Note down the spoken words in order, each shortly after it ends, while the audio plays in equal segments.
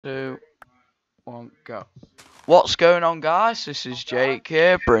2, 1, go. What's going on, guys? This is Jake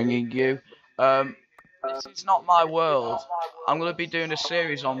here, bringing you. This is not my world. I'm gonna be doing a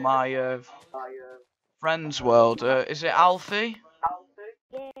series on my friend's world. Is it Alfie?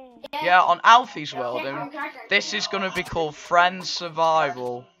 Yeah, on Alfie's world, and this is gonna be called Friends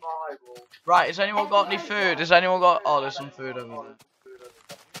Survival. Right, has anyone got any food? Has anyone got? Oh, there's some food over there.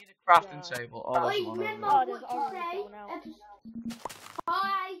 Need a crafting table. Oh, there's one over there.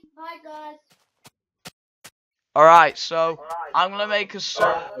 Hi guys. Alright, so I'm gonna make a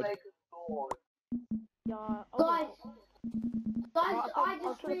sword. Guys, I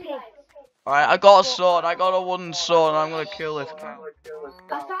just realized. Alright, I got a sword. I got a wooden sword, and I'm gonna kill this cow.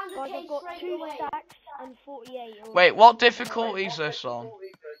 I found a cave I've got straight 2 away. stacks and 48. Wait, what difficulty is this on?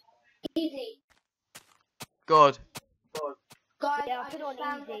 Easy. Good. Guys, Yeah, I I put just it on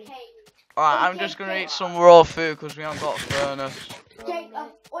found a easy. cave. Alright, I'm just gonna eat some raw food because we haven't got a furnace. Jake,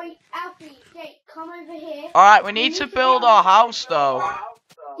 wait, Alfie, Jake, come over here. Alright, we need to build our house though.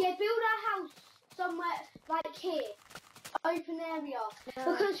 Yeah, build our house somewhere like here. Open area.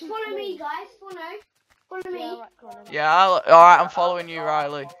 Because follow me, guys. Follow me. Yeah, right, go on then. Yeah, alright, I'm following you,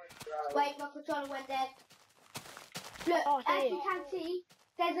 Riley. Wait, my controller went dead. Look, Oh, as here. you can see,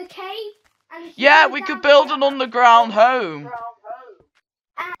 there's a cave and it's Yeah, going we could down build there. an underground home.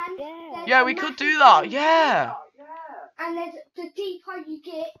 And Yeah. there's Yeah, a we could do massive that, cave. yeah. And there's the deeper you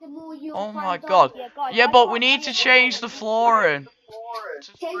get, the more you'll Oh find my diamonds. god. Yeah, guys, Yeah, I but can't we need see to it. change the flooring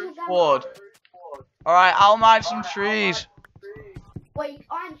to Change spruce the wood. diamond. Alright, I'll mine some trees. Wait,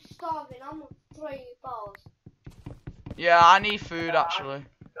 I'm starving. I'm on 3 bars. Yeah, I need food actually.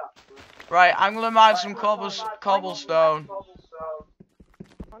 Right, I'm gonna mine some cobblestone.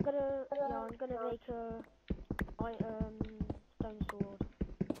 I'm gonna make a stone sword.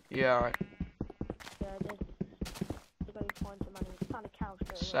 Yeah, alright. Yeah, to go find some money. Found a cow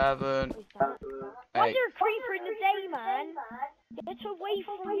straight away. 7, What is that? Why 8. is there a creeper in the day, man? Get away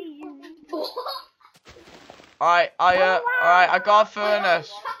from me, you. Alright, I got a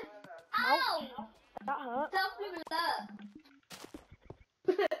furnace. Ouch. That hurt.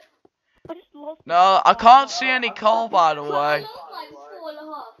 I just lost. No, I can't see any coal by the way.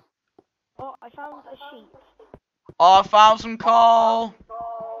 Oh, I found a sheep. Oh, I found some coal.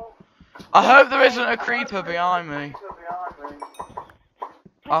 I hope there isn't a creeper behind me.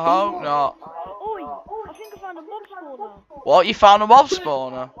 I hope not. Oi, I think I found a mob spawner. What, you found a mob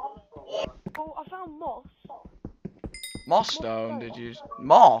spawner? Oh, I found moss. Moss stone, did you?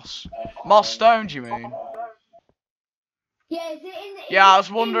 Moss? Moss stone, do you mean? Yeah, is it in the... Yeah, I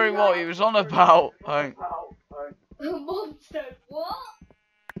was wondering what he was on about. Monster, what?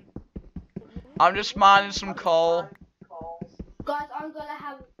 I'm just mining some coal. Guys, I'm gonna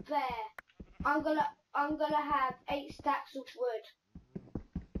have a bear. I'm gonna have 8 stacks of wood.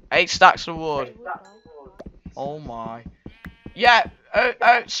 8 stacks of wood. Oh my. Yeah,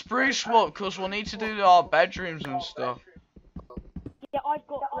 spruce wood, because we'll need to do our bedrooms and stuff. Yeah, I've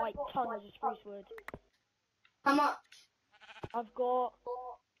got like tons of spruce wood. How much? I've got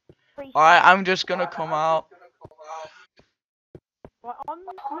 3 Alright, I'm just gonna come out. Right,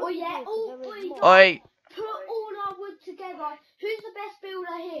 Oh yeah, oh, Oi. put all our wood together. Who's the best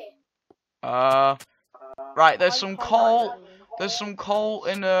builder here? Right, there's some coal. There's some coal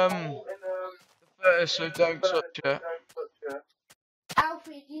in the furnace, so don't touch it.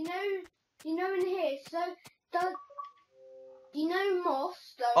 Alfred, you know in here, so does you know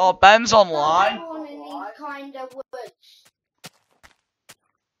moss? Oh, Ben's online. Spawn in these kind of woods.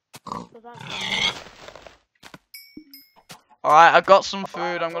 Alright, I got some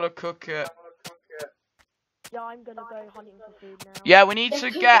food. I'm gonna cook it. Yeah, I'm gonna go hunting for food now. Yeah, we need to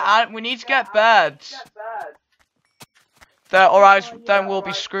get beds. Then, alright, then we'll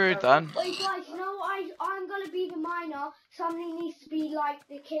be screwed then. Wait guys, you know what? I'm gonna be the miner. Somebody needs to be like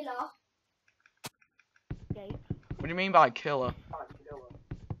the killer. Okay. What do you mean by killer?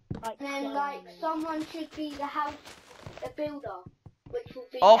 Like, And then like someone should be the builder, which will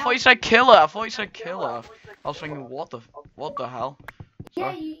be. Oh, I thought you said killer. I thought you said killer. I was thinking, what the hell?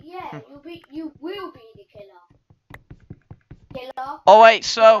 Yeah, Sorry. you will be the killer. Killer. Oh wait,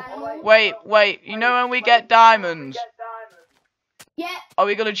 so wait. You know when we get diamonds, Yeah. are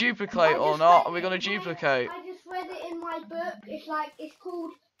we gonna duplicate or not? Are we gonna duplicate? I just read it in my book. It's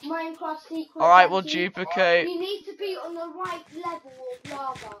called Minecraft Secret. Alright, we'll Identity. duplicate. You need to be on the right level of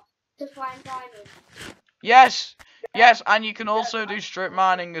lava to find diamonds. Yes, and you can also do strip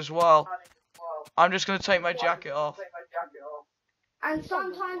mining as well. I'm just gonna take my jacket off. And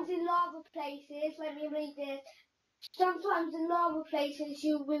sometimes in lava places, let me read this. Sometimes in lava places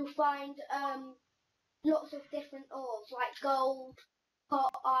you will find lots of different ores like gold,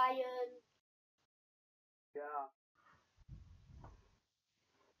 got iron.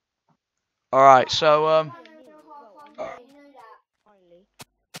 Alright, so, I know that.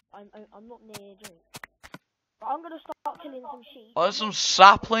 Finally, I'm not near drink. But I'm gonna start killing some sheep. oh, there's some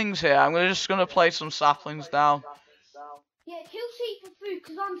saplings here. I'm just gonna place some saplings down. Yeah, kill sheep for food,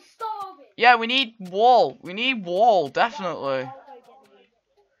 because I'm starving. Yeah, we need wool. We need wool, definitely. I'll go get the wood.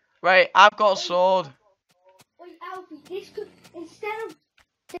 Right, I've got a sword. Wait, Alfie, this could, instead of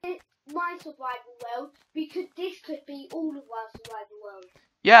my survival world, this could be all of our survival world.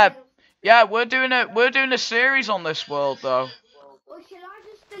 Yeah, yeah, we're doing a series on this world though. Or shall I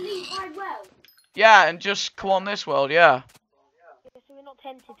just delete my world? Yeah, and just come on this world, yeah. Yeah, so we're not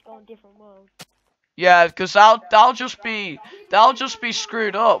tempted to go on different worlds. Yeah, because that'll just be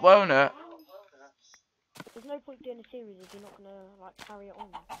screwed up, won't it? There's no point doing a series if you're not gonna like carry it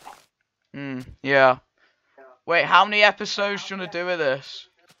on. Yeah. Wait, how many episodes do you want to do with this?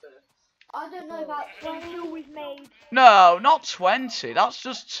 I don't know about 20. Until we've made. No, not 20. That's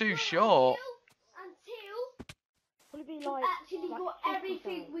just too short. Will it be Until like? we've actually like got 50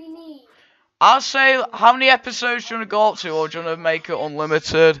 everything songs? we need. I'll say, how many episodes do you want to go up to, or do you want to make it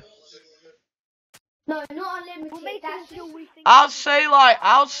unlimited? No, not unlimited. We'll make it That's until just, we think. I'll say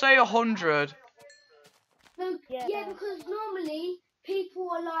 100. no, Yeah. yeah, because normally people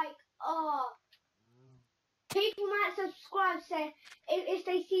are like, people might subscribe, say, if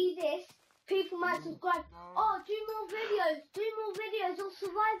they see this, people might subscribe, do more videos on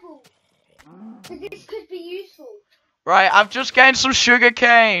survival. So this could be useful. Right, I've just gained some sugar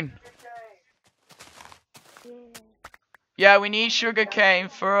cane. Yeah. Yeah, we need sugar cane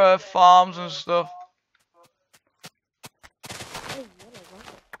for farms and stuff. Oh, yellow one.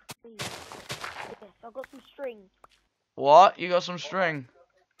 Please. Yes, I've got some string. What? You got some string?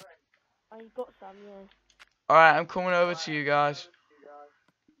 I got some, yeah. Alright, I'm coming over to you guys.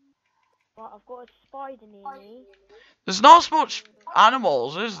 Right, I've got a spider near me. There's not as much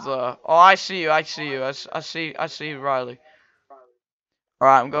animals, is there? Oh, I see you. I see you, Riley.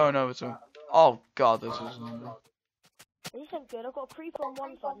 Alright, I'm going over to him. Oh god, this is... This isn't good. I've got a creeper on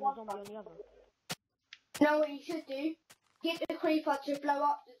one side and a zombie on the other. Know what you should do? Get the creeper to blow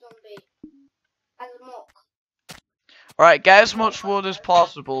up the zombie as a mock. Alright, get as much wood as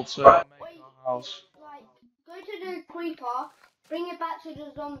possible to make Wait, our house. like, go to the creeper, bring it back to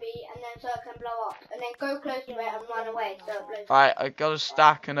the zombie, and then so it can blow up. And then go close to it and run away so it blows up. Right, I got a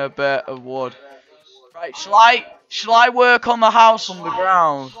stack and a bit of wood. Right, shall I work on the house on the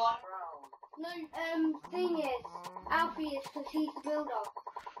ground? No, thing is, Alfie is because he's the builder.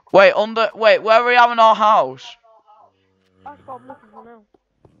 Wait, where are we having our house? That's what I'm looking for now.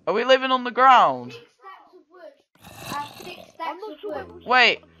 Are we living on the ground? 6 stacks of wood. I have 6 I'm stacks not of sure wood.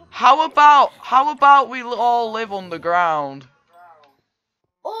 Wait, how about we all live on the ground?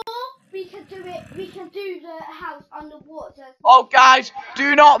 Or we can do the house underwater. Oh, guys,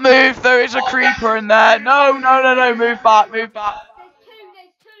 do not move. There is a creeper in there. No, move back. There's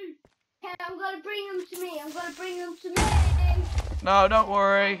two. Okay, I'm gonna bring them to me. No, don't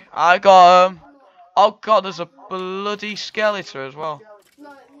worry. I got him. Oh god, there's a bloody skeleton as well.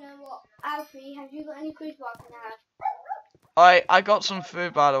 No, you know what? Alfie, have you got any creeper I can have? I got some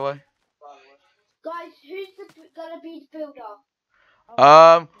food, by the way. Guys, who's gonna be the builder?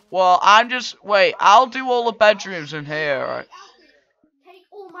 Well, wait, I'll do all the bedrooms in here, right? Take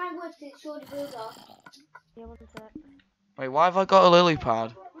all my wood since you're the builder. Yeah, 1 sec. Wait, why have I got a lily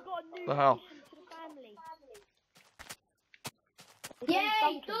pad? We got a new The hell? addition to the family. His name's Yay,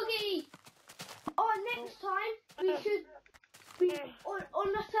 Duncan. doggy! Oh, next time we should on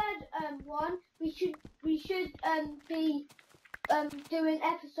the third one we should be doing an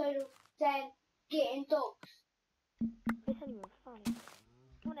episode of them getting dogs. This ain't even funny.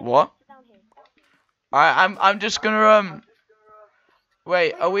 Come on, What? sit down here. I'm just gonna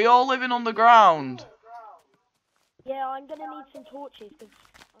wait, are we all living on the ground? Yeah, I'm gonna need some torches.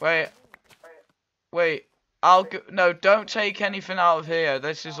 Wait, no, don't take anything out of here.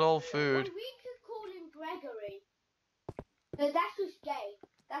 This is all food. Well, we could call him Gregory. No, that's just gay.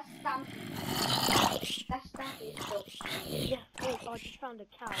 That's Stampy. That's Stampy's dog. Yeah, wait, I just found a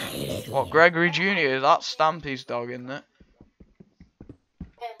cow. What, Gregory Jr.? That's Stampy's dog, isn't it?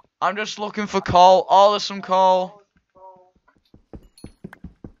 Yeah. I'm just looking for coal. Oh, there's some coal.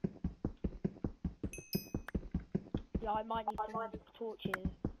 Yeah, I might need some torches.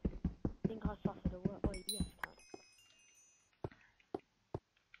 I think I suffered a word. Oh, yes,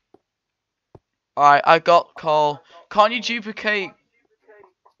 Alright, I got coal. Can't you duplicate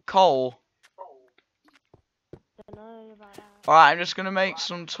coal? don't know about that. Alright, I'm just gonna make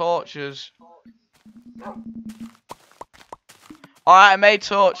some torches. Alright, I made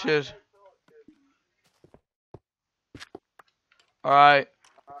torches. Alright.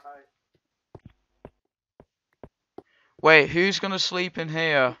 Wait, who's gonna sleep in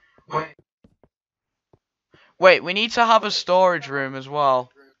here? Wait, we need to have a storage room as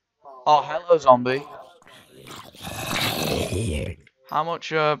well. Oh, hello, zombie. How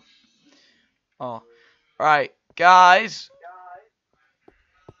much, Oh. Right, guys.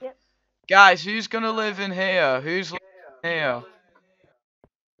 Yep. Guys, who's gonna live in here? Who's living in here?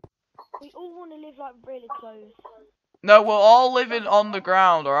 We all want to live like really close. No, we're all living on the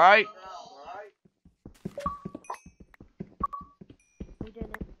ground, alright? We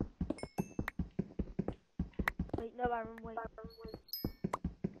doing it. Wait, no, Aaron, wait.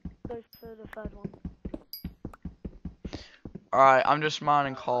 Go for the third one. Alright, I'm just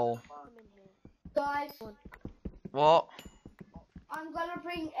mining coal. Come in here. Guys, What? I'm gonna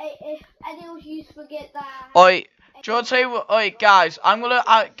bring if any of you forget that. Oi, do you want to tell you what? Oi, guys,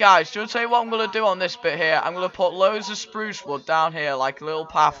 guys, do you want to tell you what I'm gonna do on this bit here? I'm gonna put loads of spruce wood down here, like a little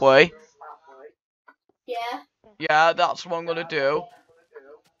pathway. Yeah. Yeah, that's what I'm gonna do.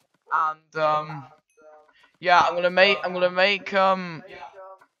 And yeah, I'm gonna make oh,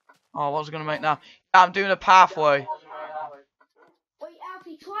 what was I gonna make now? Yeah, I'm doing a pathway. Wait,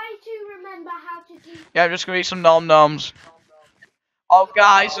 Alfie, try to remember how to do. Yeah, I'm just gonna eat some nom noms. Oh,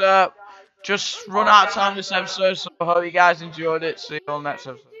 guys, just run out of time this episode, so I hope you guys enjoyed it. See you on the next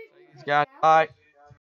episode. Thanks, guys. Bye.